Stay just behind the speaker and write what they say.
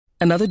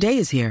Another day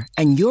is here,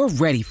 and you're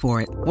ready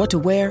for it. What to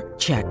wear?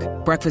 Check.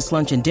 Breakfast,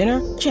 lunch, and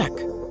dinner? Check.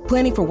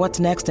 Planning for what's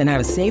next and how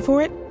to save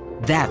for it?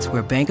 That's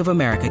where Bank of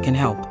America can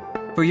help.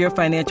 For your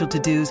financial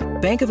to-dos,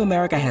 Bank of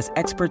America has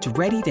experts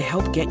ready to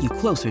help get you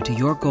closer to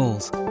your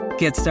goals.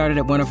 Get started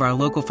at one of our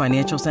local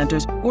financial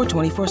centers or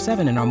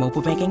 24/7 in our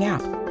mobile banking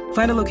app.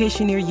 Find a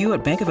location near you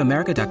at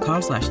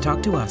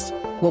bankofamerica.com/talktous.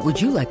 What would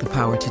you like the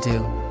power to do?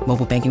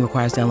 Mobile banking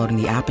requires downloading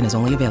the app and is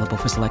only available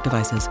for select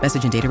devices.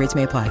 Message and data rates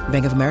may apply.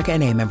 Bank of America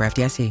N.A., member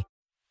FDIC.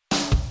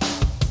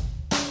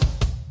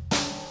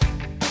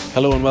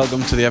 Hello and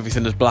welcome to the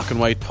Everything is Black and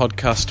White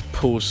podcast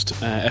post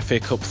FA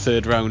Cup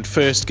third round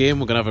first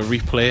game. We're going to have a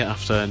replay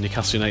after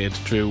Newcastle United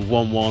drew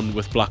 1-1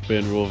 with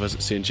Blackburn Rovers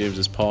at St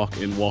James's Park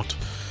in what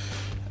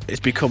is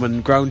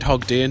becoming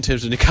Groundhog Day in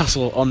terms of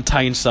Newcastle on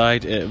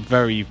Tyneside.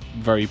 Very,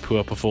 very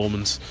poor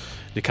performance.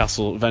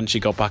 Newcastle eventually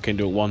got back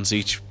into it once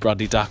each.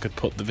 Bradley Dack had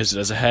put the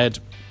visitors ahead,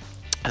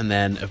 and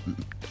then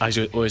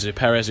Oise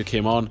Perez, who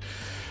came on,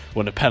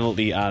 won a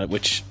penalty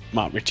which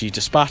Matt Ritchie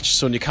dispatched.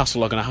 So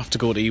Newcastle are going to have to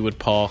go to Ewood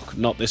Park,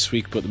 not this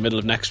week but the middle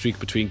of next week,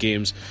 between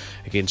games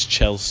against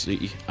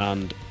Chelsea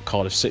and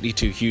Cardiff City,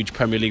 two huge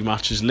Premier League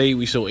matches. Lee,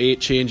 we saw 8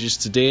 changes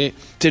today.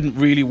 Didn't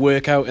really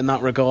work out in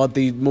that regard.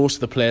 Most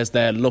of the players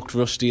there looked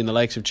rusty, and the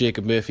likes of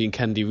Jacob Murphy and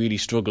Kennedy really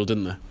struggled,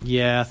 didn't they?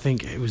 Yeah, I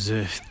think it was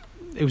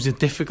a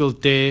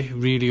difficult day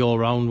really all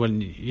round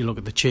when you look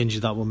at the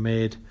changes that were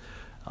made.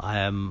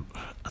 I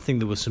think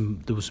there was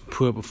some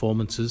poor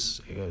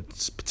performances,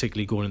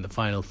 particularly going in the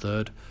final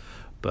third.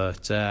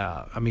 But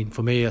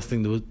for me, I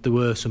think there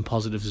were some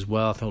positives as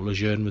well. I thought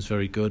Lejeune was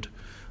very good.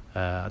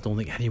 I don't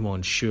think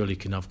anyone surely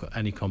can have got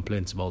any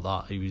complaints about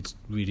that. He was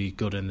really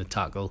good in the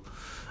tackle.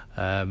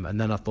 And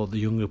then I thought the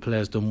younger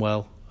players done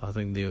well. I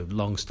think the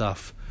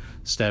Longstaff,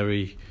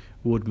 Sterry,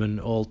 Woodman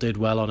all did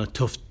well on a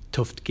tough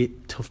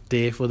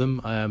day for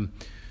them.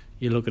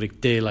 You look at a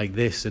day like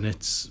this, and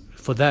it's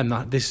for them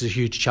this is a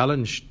huge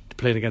challenge,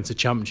 playing against a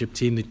championship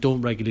team. They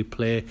don't regularly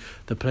play.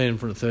 They're playing in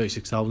front of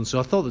 36,000.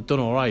 So I thought they'd done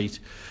all right.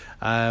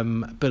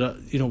 But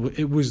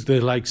it was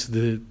the likes of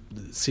the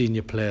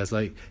senior players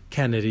like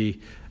Kennedy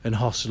and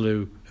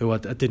Hosselu who I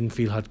didn't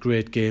feel had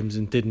great games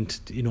and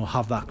didn't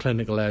have that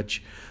clinical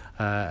edge.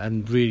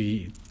 And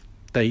really,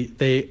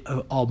 they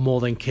are more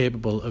than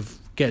capable of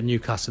getting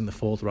Newcastle in the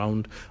fourth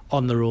round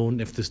on their own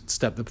if they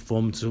step the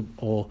performance up,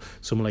 or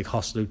someone like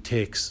Hosselu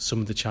takes some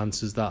of the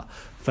chances that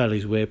fell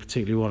his way,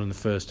 particularly one in the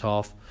first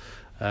half.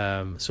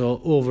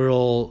 So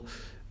overall,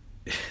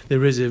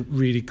 there is a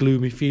really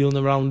gloomy feeling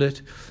around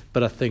it,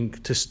 but I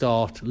think to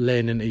start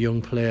laying into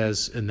young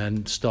players and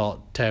then start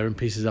tearing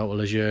pieces out of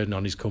Lejeune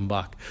on his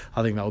comeback,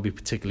 I think that would be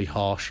particularly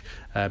harsh.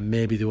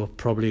 Maybe there were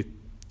probably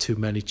too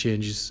many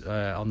changes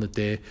on the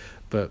day,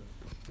 but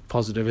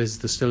positive is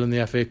they're still in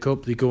the FA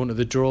Cup. They go into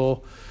the draw,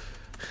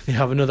 they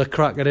have another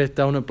crack at it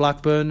down at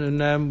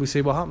Blackburn, and we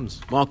see what happens.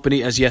 Mark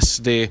Benitez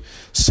yesterday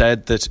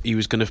said that he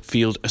was going to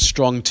field a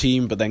strong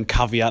team, but then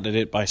caveated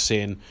it by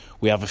saying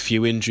we have a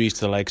few injuries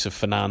to the likes of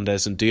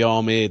Fernandes and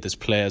Diarme. There's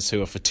players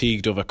who are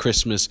fatigued over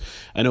Christmas,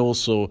 and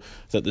also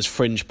that there's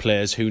fringe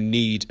players who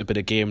need a bit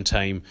of game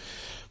time.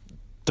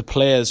 The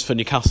players for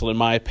Newcastle, in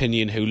my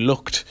opinion, who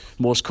looked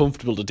most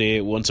comfortable today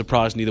were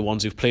unsurprisingly the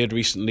ones who've played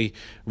recently.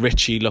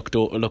 Ritchie looked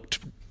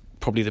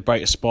probably the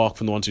brightest spark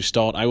from the ones who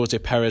start. Oise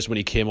Perez, when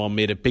he came on,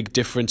 made a big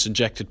difference,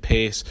 injected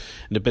pace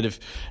and a bit of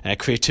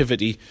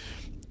creativity.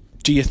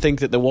 Do you think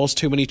that there was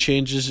too many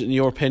changes in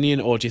your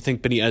opinion, or do you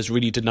think Benitez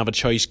really didn't have a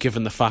choice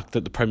given the fact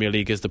that the Premier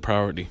League is the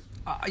priority?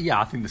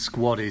 I think the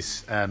squad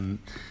is the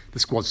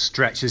squad's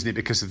stretched, isn't it,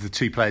 because of the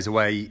 2 players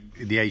away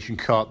in the Asian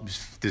Cup.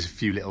 There's a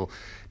few little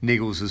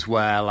niggles as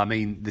well. I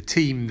mean, the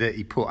team that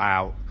he put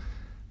out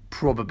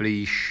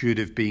probably should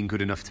have been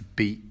good enough to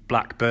beat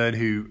Blackburn,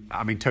 who,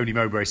 Tony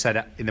Mowbray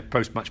said in the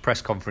post-match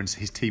press conference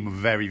his team were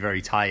very,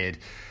 very tired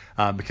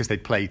because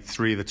they'd played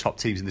 3 of the top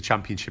teams in the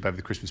Championship over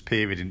the Christmas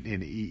period,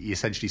 and he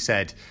essentially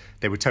said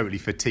they were totally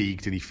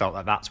fatigued, and he felt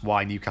that that's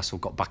why Newcastle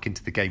got back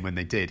into the game when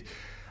they did.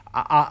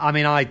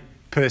 I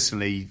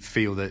personally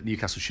feel that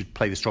Newcastle should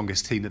play the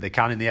strongest team that they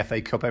can in the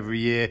FA Cup every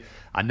year.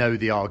 I know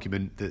the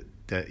argument that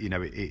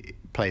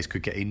players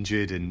could get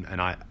injured, and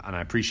I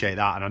appreciate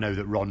that, and I know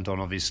that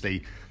Rondon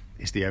obviously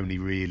is the only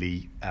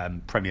really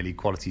Premier League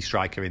quality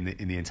striker in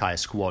the entire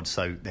squad,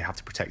 so they have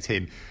to protect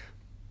him.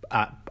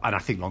 And I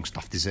think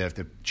Longstaff deserved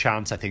a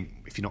chance. I think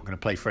if you're not going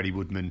to play Freddie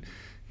Woodman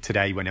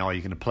today, when are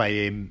you going to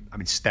play him?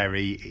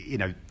 Sterry,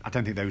 I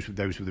don't think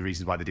those were the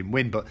reasons why they didn't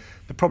win. But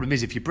the problem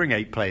is, if you bring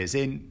 8 players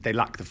in, they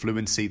lack the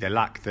fluency, they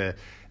lack the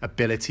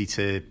ability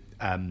to,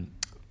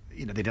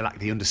 they lack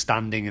the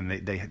understanding, and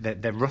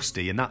they're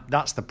rusty, and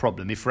that's the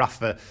problem. If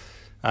Rafa,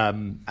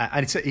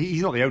 and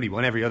he's not the only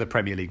one. Every other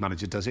Premier League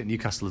manager does it.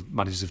 Newcastle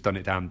managers have done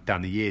it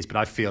down the years. But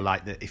I feel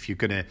like that if you're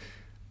going to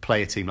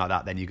play a team like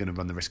that, then you're going to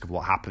run the risk of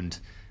what happened.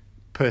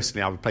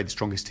 Personally, I would play the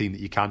strongest team that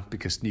you can,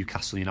 because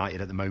Newcastle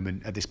United at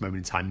this moment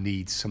in time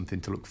needs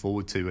something to look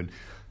forward to,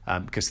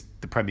 and because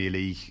the Premier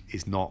League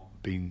is not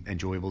been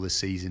enjoyable this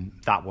season.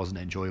 That wasn't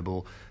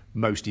enjoyable.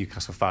 Most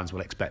Newcastle fans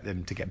will expect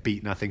them to get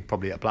beaten, I think,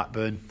 probably at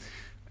Blackburn,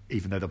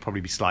 even though they'll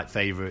probably be slight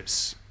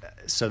favourites.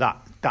 So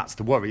that's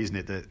the worry, isn't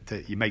it?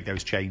 That you make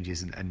those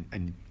changes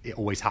and it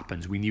always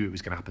happens. We knew it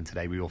was going to happen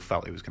today. We all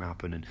felt it was going to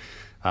happen.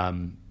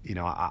 And,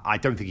 I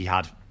don't think he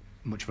had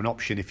much of an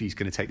option if he's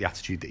going to take the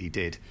attitude that he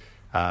did.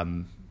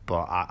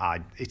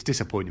 But it's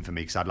disappointing for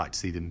me because I'd like to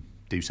see them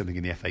do something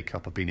in the FA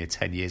Cup. I've been here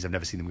 10 years. I've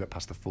never seen them get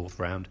past the fourth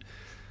round.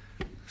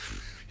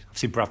 I've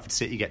seen Bradford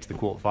City get to the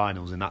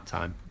quarterfinals in that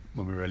time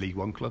when we were a League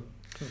One club.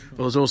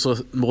 Well, there's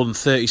also more than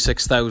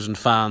 36,000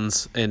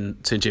 fans in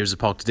St James's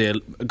Park today.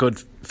 A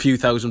good few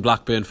thousand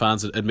Blackburn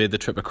fans had made the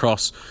trip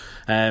across.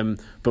 But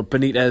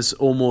Benitez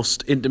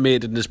almost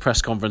intimated in his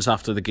press conference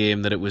after the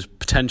game that it was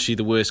potentially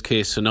the worst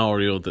case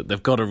scenario, that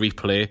they've got a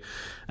replay.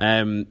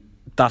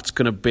 That's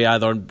going to be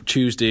either on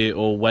Tuesday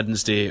or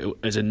Wednesday,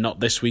 as in not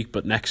this week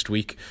but next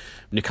week.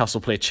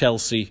 Newcastle play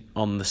Chelsea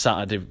on the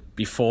Saturday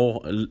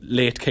before, a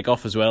late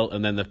kick-off as well,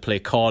 and then they play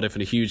Cardiff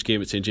in a huge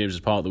game at St James's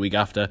Park the week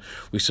after.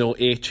 We saw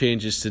 8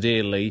 changes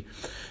today, Lee.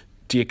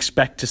 Do you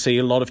expect to see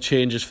a lot of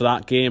changes for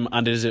that game?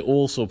 And is it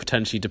also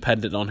potentially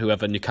dependent on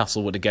whoever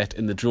Newcastle were to get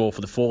in the draw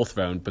for the fourth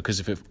round? Because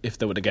if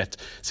they were to get,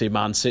 say,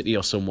 Man City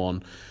or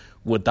someone,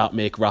 would that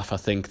make Rafa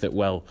think that,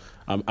 well,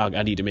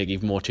 I need to make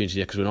even more changes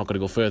here because we're not going to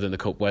go further in the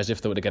Cup? Whereas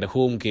if they were to get a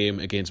home game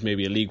against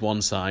maybe a League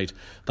One side,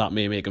 that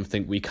may make them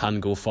think we can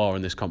go far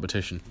in this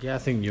competition. Yeah, I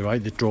think you're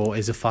right. The draw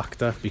is a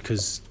factor,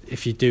 because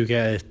if you do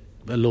get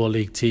a lower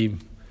league team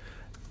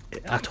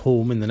at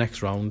home in the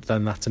next round,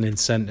 then that's an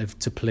incentive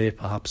to play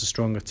perhaps a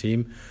stronger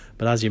team.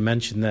 But as you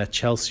mentioned there,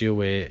 Chelsea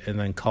away and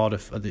then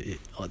Cardiff,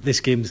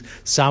 this game's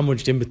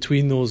sandwiched in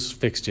between those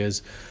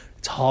fixtures.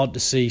 It's hard to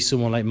see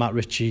someone like Matt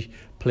Ritchie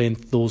playing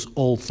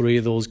all 3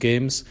 of those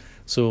games.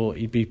 So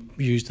he'd be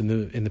used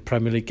in the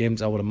Premier League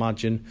games, I would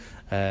imagine.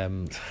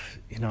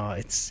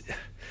 It's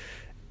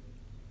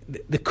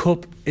the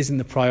Cup isn't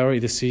the priority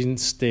this season.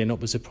 Staying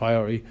up is a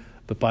priority,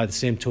 but by the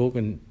same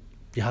token,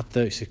 you had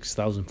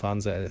 36,000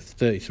 fans there,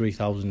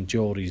 33,000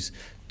 Geordies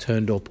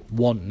turned up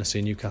wanting to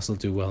see Newcastle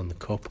do well in the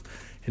Cup,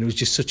 and it was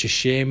just such a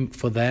shame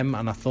for them.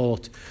 And I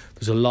thought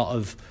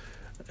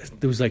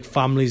there was like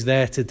families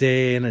there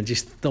today, and I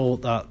just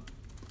thought that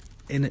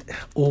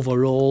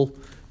overall,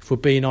 if we're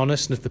being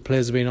honest, and if the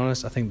players are being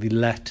honest, I think they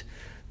let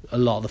a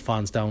lot of the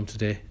fans down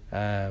today.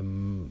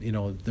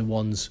 The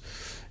ones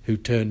who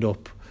turned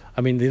up,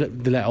 I mean, they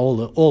let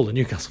all the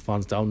Newcastle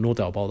fans down, no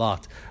doubt about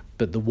that.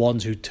 But the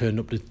ones who turned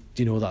up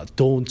that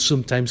don't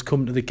sometimes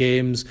come to the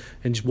games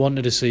and just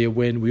wanted to see a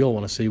win. We all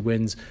want to see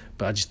wins,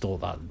 but I just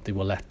thought that they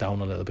were let down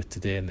a little bit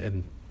today,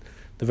 and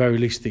the very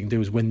least they can do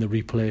is win the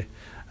replay.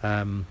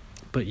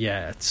 But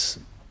yeah, it's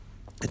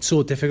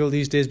so difficult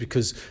these days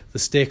because the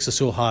stakes are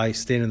so high.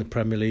 Staying in the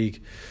Premier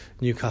League,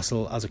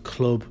 Newcastle as a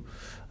club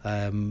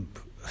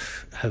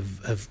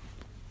have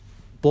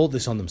bought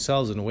this on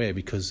themselves in a way,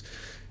 because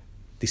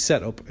they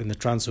set up in the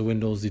transfer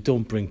windows, they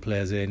don't bring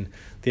players in,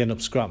 they end up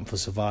scrapping for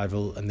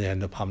survival, and they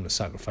end up having to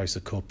sacrifice the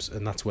cups,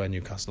 and that's where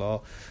Newcastle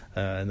are.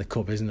 And the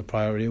cup isn't a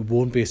priority. It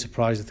won't be a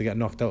surprise if they get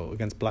knocked out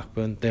against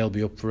Blackburn. They'll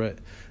be up for it.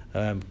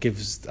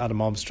 Gives Adam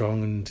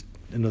Armstrong and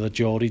another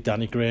Geordie,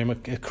 Danny Graham, a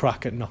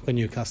crack at knocking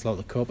Newcastle out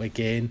of the cup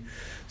again.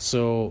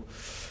 So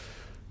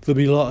there'll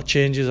be a lot of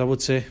changes, I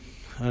would say,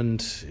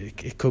 and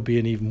it could be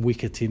an even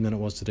weaker team than it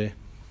was today.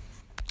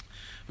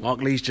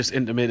 Mark Lee's just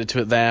intimated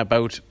to it there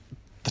about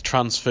the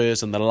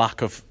transfers and the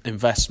lack of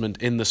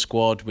investment in the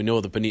squad. We know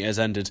that Benitez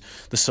ended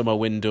the summer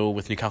window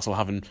with Newcastle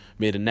having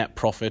made a net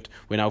profit.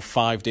 We're now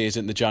 5 days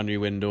into the January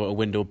window, a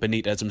window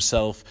Benitez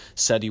himself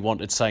said he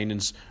wanted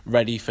signings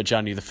ready for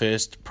January the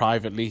 1st.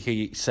 Privately,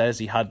 he says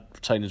he had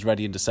signings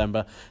ready in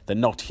December. They're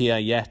not here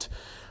yet.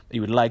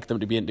 He would like them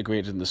to be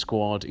integrated in the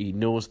squad. He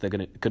knows they're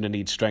going to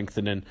need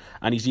strengthening,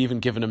 and he's even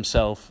given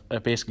himself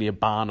basically a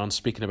ban on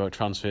speaking about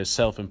transfers,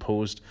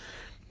 self-imposed.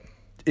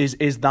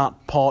 Is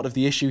that part of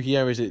the issue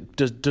here? Is it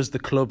does the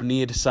club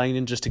need a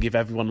signing just to give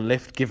everyone a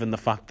lift, given the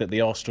fact that they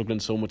are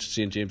struggling so much at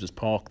St James's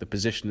Park, the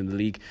position in the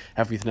league,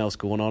 everything else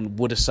going on?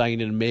 Would a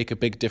signing make a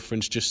big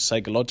difference just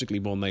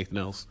psychologically more than anything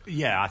else?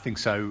 Yeah, I think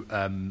so.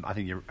 I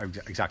think you're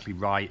exactly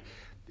right.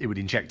 It would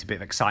inject a bit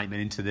of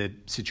excitement into the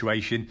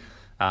situation.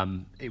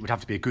 It would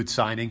have to be a good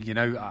signing.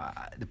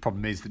 The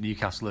problem is that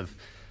Newcastle have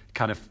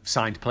kind of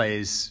signed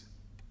players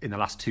in the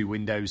last 2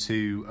 windows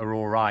who are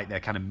all right. They're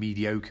kind of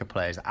mediocre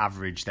players,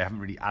 average. They haven't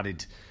really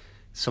added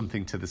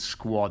something to the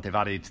squad. They've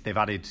added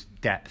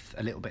depth,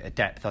 a little bit of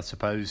depth, I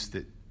suppose,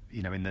 that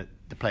in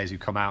the players who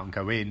come out and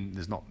go in,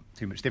 there's not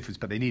too much difference,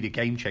 but they need a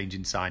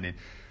game-changing signing.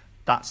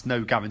 That's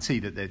no guarantee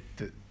that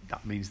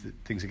means that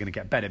things are going to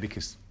get better,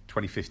 because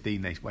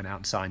 2015 they went out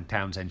and signed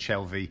Townsend,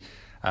 Shelvey,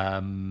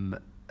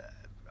 Henri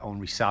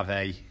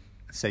Saivet,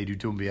 Seydou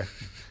Doumbia.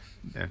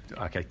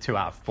 Okay, 2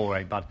 out of 4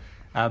 ain't bad.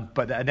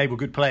 But they were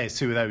good players.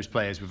 2 of those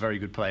players were very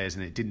good players,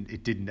 and it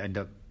didn't end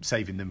up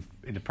saving them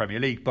in the Premier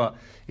League. But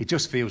it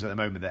just feels at the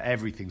moment that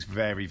everything's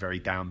very, very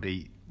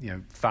downbeat.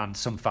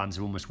 Some fans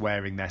are almost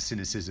wearing their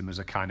cynicism as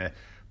a kind of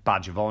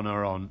badge of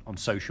honour on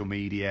social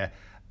media.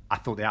 I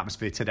thought the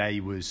atmosphere today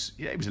was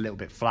a little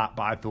bit flat,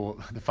 but I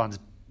thought the fans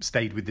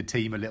stayed with the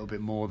team a little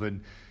bit more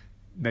than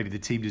maybe the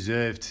team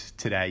deserved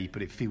today,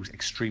 but it feels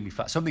extremely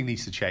flat. Something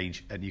needs to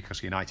change at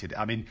Newcastle United.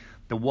 I mean,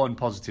 the one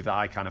positive that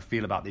I kind of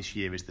feel about this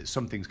year is that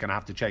something's going to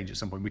have to change at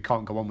some point. We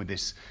can't go on with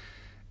this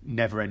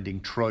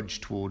never-ending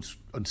trudge towards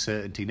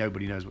uncertainty.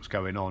 Nobody knows what's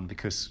going on,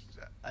 because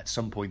at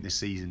some point this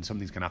season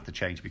something's going to have to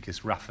change,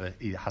 because Rafa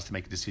has to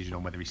make a decision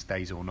on whether he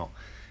stays or not,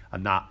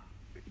 and that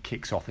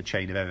kicks off a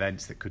chain of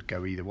events that could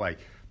go either way.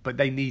 But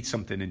they need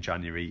something in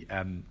January.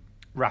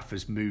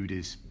 Rafa's mood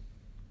is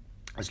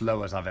as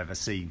low as I've ever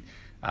seen,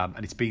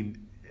 and it's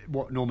been,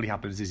 what normally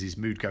happens is his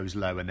mood goes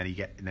low and then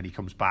he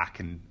comes back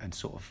and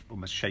sort of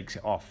almost shakes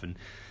it off,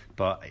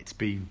 but it's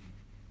been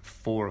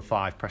 4 or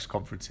 5 press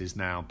conferences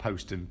now,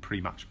 post and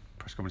pre-match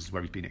press conferences,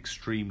 where he's been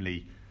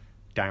extremely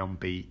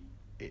downbeat.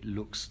 It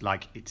looks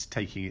like it's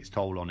taking its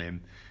toll on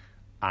him,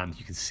 and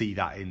you can see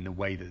that in the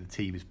way that the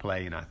team is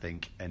playing, I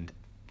think. And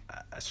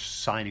a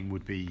signing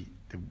would be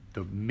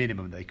the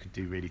minimum they could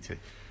do, really, to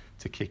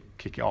kick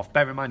it off.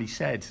 Bear in mind, he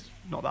said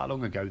not that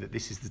long ago that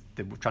this is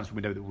the transfer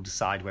window that will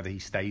decide whether he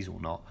stays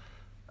or not.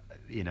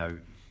 You know,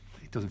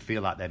 it doesn't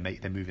feel like they're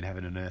moving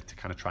heaven and earth to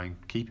kind of try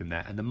and keep him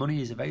there, and the money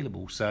is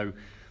available, so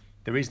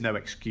there is no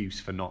excuse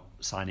for not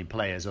signing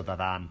players other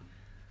than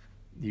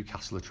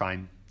Newcastle are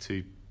trying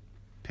to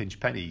pinch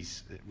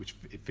pennies, which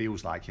it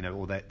feels like, you know,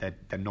 or they're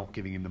not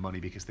giving him the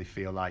money because they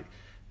feel like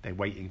they're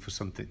waiting for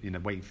something, you know,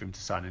 waiting for him to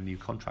sign a new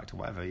contract or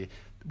whatever.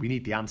 We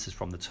need the answers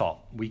from the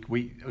top.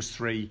 We us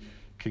three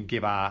can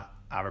give our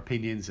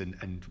opinions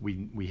and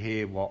we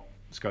hear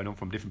what's going on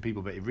from different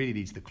people, but it really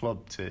needs the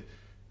club to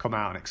come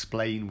out and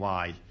explain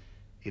why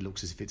it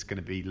looks as if it's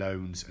going to be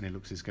loans and it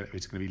looks as if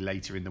it's going to be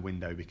later in the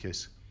window,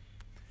 because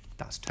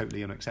that's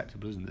totally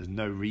unacceptable, isn't it? There's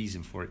no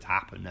reason for it to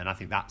happen, and I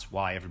think that's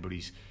why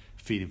everybody's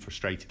feeling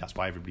frustrated. That's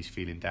why everybody's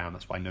feeling down.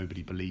 That's why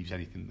nobody believes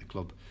anything the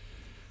club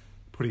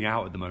putting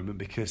out at the moment,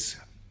 because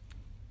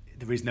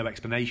there is no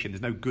explanation.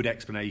 There's no good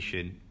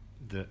explanation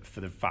for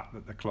the fact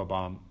that the club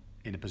aren't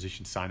in a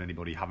position to sign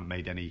anybody, haven't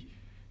made any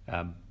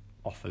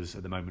offers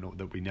at the moment or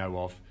that we know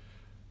of,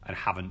 and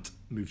haven't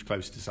moved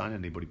closer to sign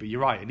anybody. But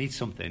you're right, it needs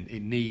something.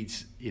 It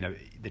needs, you know,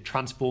 the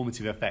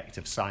transformative effect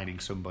of signing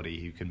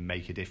somebody who can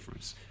make a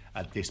difference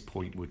at this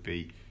point would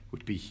be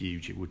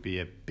huge. It would be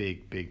a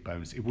big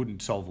bonus. It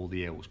wouldn't solve all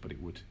the ills, but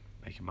it would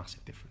make a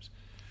massive difference.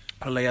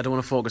 Lee, I don't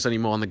want to focus any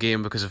more on the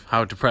game because of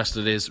how depressed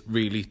it is,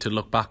 really, to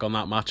look back on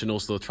that match and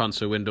also the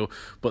transfer window.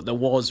 But there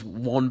was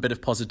one bit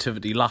of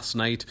positivity last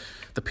night.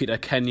 The Peter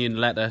Kenyon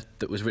letter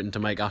that was written to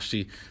Mike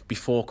Ashley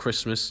before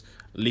Christmas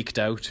leaked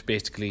out.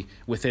 Basically,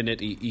 within it,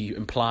 he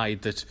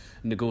implied that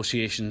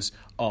negotiations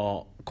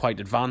are quite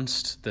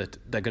advanced, that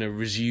they're going to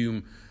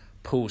resume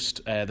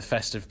post the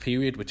festive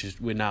period, which is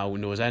we now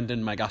know is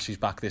ending. Mike Ashley's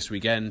back this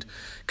weekend.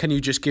 Can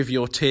you just give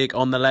your take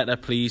on the letter,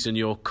 please, and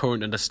your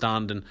current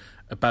understanding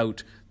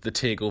about the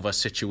takeover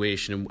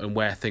situation and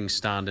where things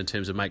stand in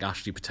terms of Mike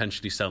Ashley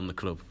potentially selling the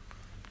club?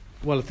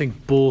 Well, I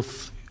think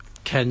both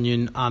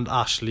Kenyon and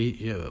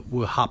Ashley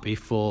were happy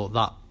for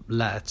that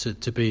letter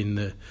to be in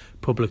the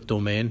public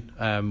domain,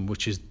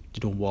 which is,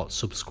 you know, what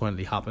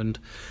subsequently happened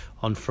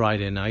on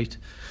Friday night.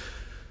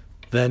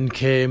 Then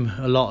came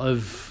a lot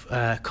of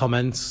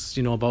comments,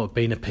 you know, about it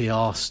being a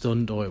PR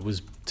stunt, or it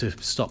was to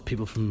stop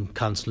people from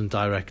cancelling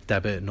direct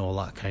debit and all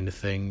that kind of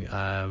thing.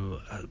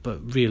 But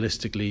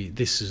realistically,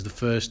 this is the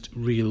first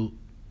real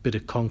bit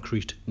of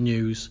concrete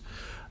news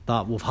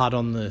that we've had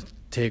on the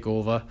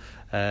takeover.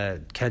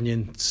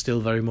 Kenyon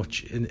still very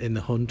much in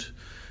the hunt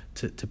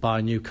to buy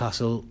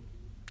Newcastle.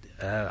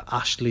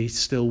 Ashley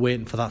still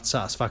waiting for that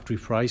satisfactory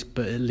price,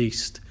 but at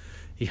least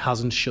he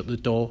hasn't shut the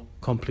door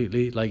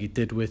completely like he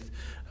did with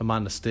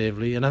Amanda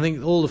Staveley. And I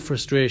think all the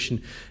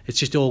frustration, it's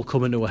just all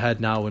coming to a head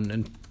now,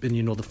 and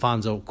you know, the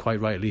fans are quite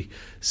rightly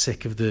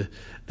sick of the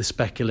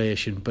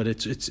speculation. But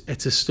it's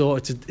a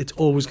story. It's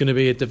always going to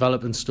be a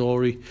developing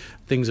story.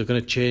 Things are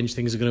going to change.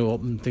 Things are going to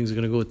open. Things are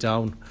going to go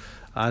down.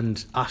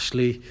 And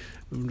Ashley,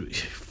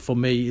 for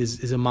me,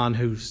 is a man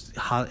who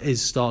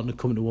is starting to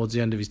come towards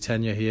the end of his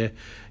tenure here.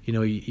 You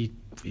know,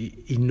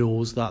 he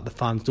knows that the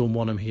fans don't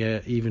want him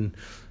here. Even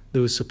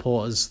those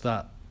supporters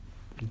that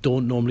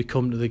don't normally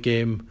come to the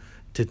game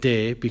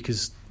today,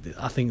 because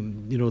I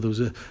think, you know, there was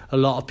a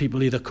lot of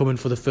people either coming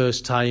for the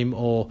first time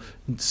or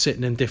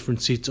sitting in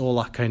different seats, all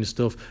that kind of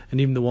stuff.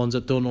 And even the ones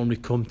that don't normally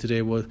come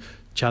today were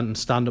chanting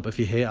 "stand up if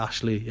you hate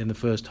Ashley" in the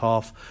first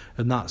half,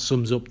 and that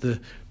sums up the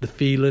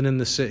feeling in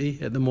the city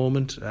at the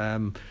moment.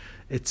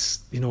 It's,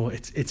 you know,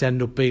 it's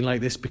ended up being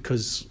like this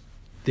because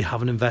they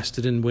haven't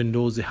invested in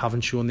windows, they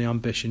haven't shown the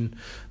ambition,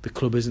 the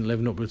club isn't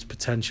living up to its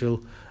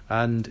potential,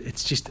 and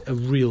it's just a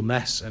real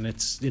mess. And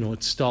it's, you know,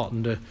 it's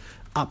starting to,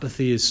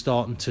 apathy is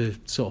starting to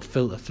sort of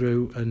filter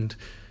through. And,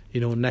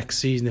 you know, next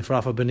season, if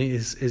Rafa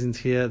Benitez isn't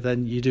here,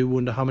 then you do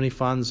wonder how many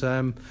fans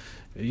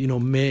you know,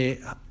 may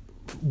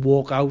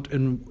walk out,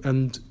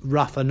 and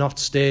Rafa not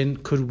staying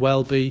could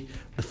well be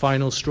the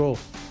final straw.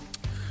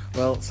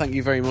 Well, thank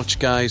you very much,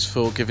 guys,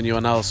 for giving your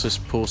analysis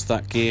post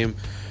that game.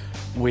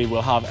 We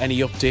will have any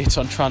updates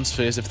on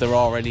transfers, if there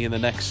are any, in the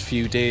next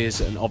few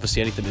days, and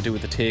obviously anything to do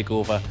with the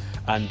takeover.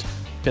 And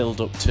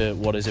build up to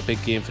what is a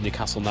big game for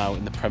Newcastle now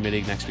in the Premier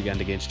League next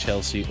weekend against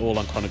Chelsea, all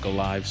on Chronicle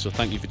Live. So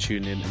thank you for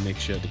tuning in, and make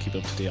sure to keep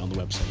up to date on the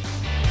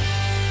website.